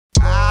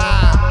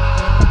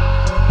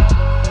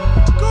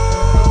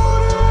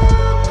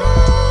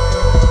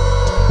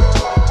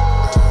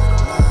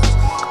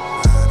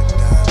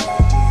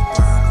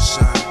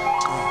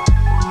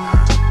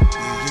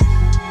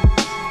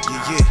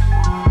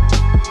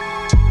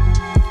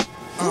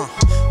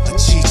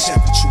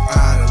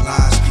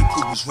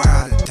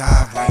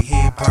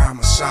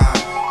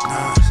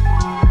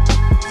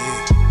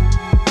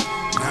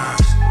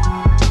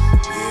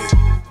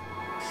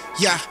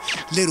Yeah,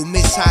 little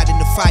miss hiding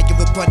the fire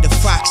up under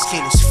fox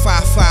skinners.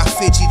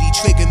 5'5" fidgety,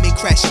 trigger men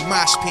crashing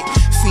mosh pit.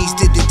 Fiends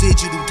did the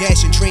digital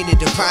dash and drain the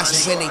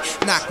deposits. When they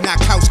knock,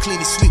 house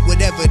clean and sweet,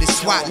 whatever the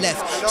SWAT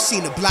left.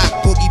 Seen a block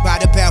boogie by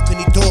the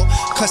balcony door.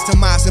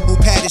 Customizable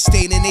pattern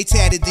stain and they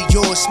tatted the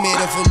yours. Smeared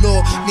of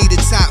velour, need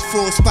a top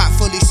floor. Spot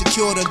fully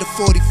secured under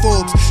 40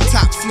 Forbes.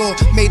 Top floor,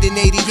 made in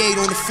 88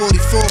 on the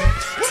 44.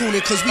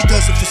 Tuning cause we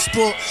does it for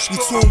sport. We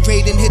tune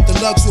raid and hit the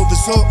Luxor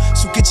resort.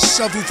 So get your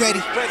shovel ready.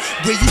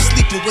 Where you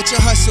sleeping, what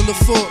your hustler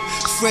for?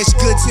 Fresh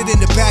goods hid in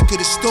the back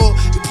of the store.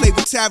 You play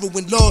with tarot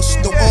and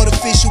lost. No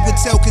artificial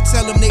intel can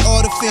tell them they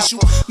artificial.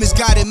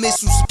 Misguided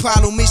missiles,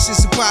 Apollo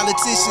missions and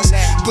politicians.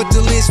 But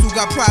the lens who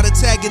got product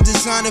tag and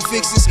designer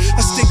fixes.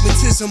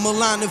 Astigmatism, a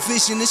line of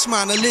vision, it's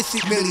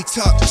monolithic. Millie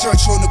Tuck,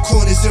 church on the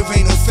corners, there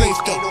ain't no faith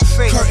though.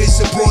 Curtains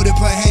supported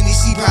by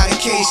Hennessy by the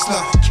case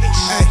law.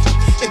 Ay,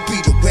 it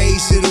be the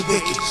ways of the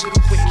wicked.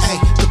 Ay,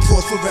 the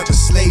poor forever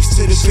slaves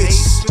to the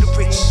bitches.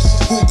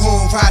 Who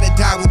gon' ride or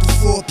die with the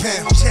 4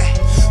 pound?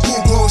 Who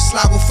gon'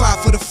 slide with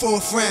 5 for the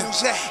 4th round?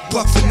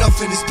 Buck for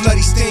nothing, this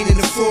bloody stain in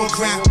the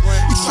foreground.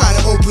 You try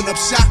to open up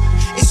shop,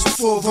 it's a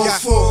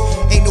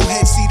 404. Ain't no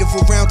head seat of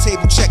a round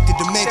table, check the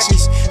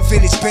dimensions.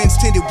 Vintage Benz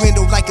tinted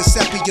window like a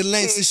sepia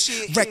lenses.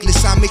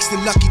 Reckless, I mix the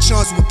Lucky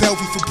Charms with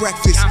Bellevue for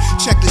breakfast.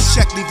 Checklist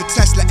check, leave a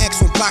Tesla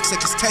X on blocks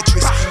like it's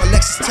Tetris.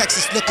 Alexis,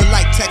 Texas, looking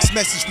like text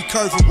message, we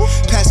curving.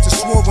 Pastor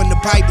swore on the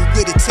Bible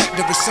with a tech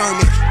the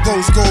sermon.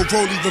 Rose gold,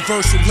 rolling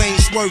reversal lane,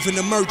 swerving,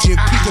 emerging.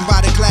 Peeking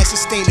by the glass and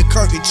stain the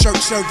curtain. Church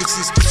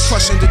services,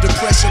 crush under the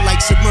pressure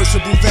like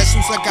submersible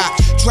vessels. I got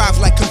drive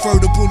like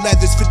convertible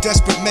leathers for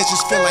desperate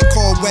measures, feel like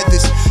cold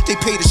weathers. They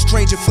paid a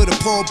stranger for the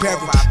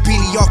pallbearer.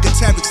 Beanie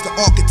architects, the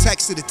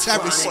architects of the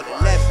terrace.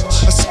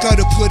 A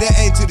scudder put an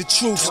end to the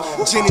truth.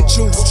 Gin and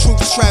juice,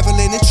 troops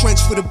traveling in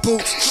trench for the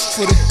boots.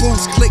 For the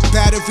boost, click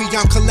battery,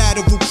 I'm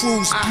collateral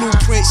cruise.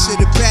 Blueprint, shit,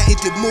 a patent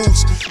that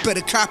moves.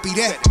 Better copy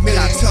that. Millie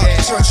Tuck,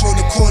 church on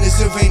the corners,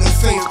 there ain't no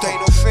faith though.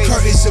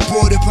 Curtains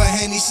supported by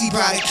Hennessy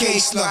by the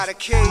case law.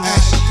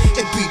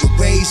 It be the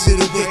ways of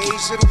the wicked.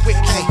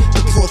 Ay,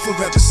 the poor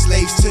forever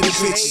slaves to the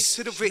riches.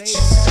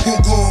 Who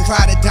gon'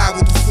 ride or die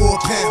with the 4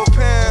 pound?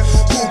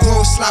 Who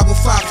gon' slide with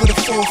 5 for the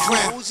 4th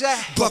round?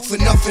 Buck for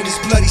nothing, this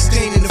bloody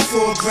stain in the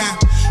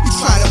foreground. You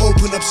try to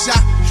open up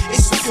shop,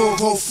 it's a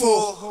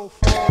 404.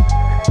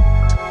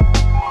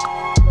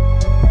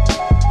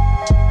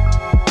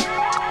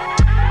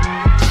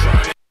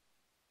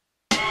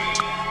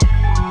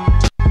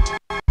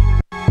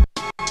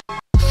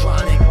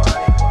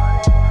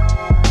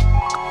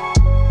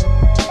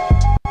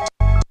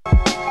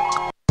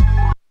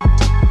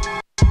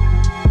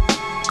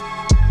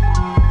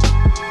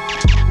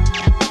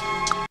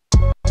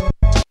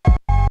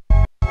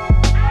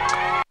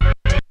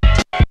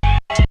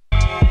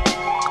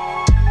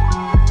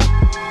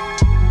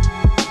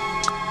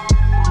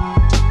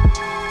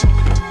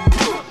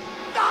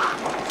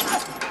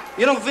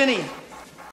 You know, Vinny,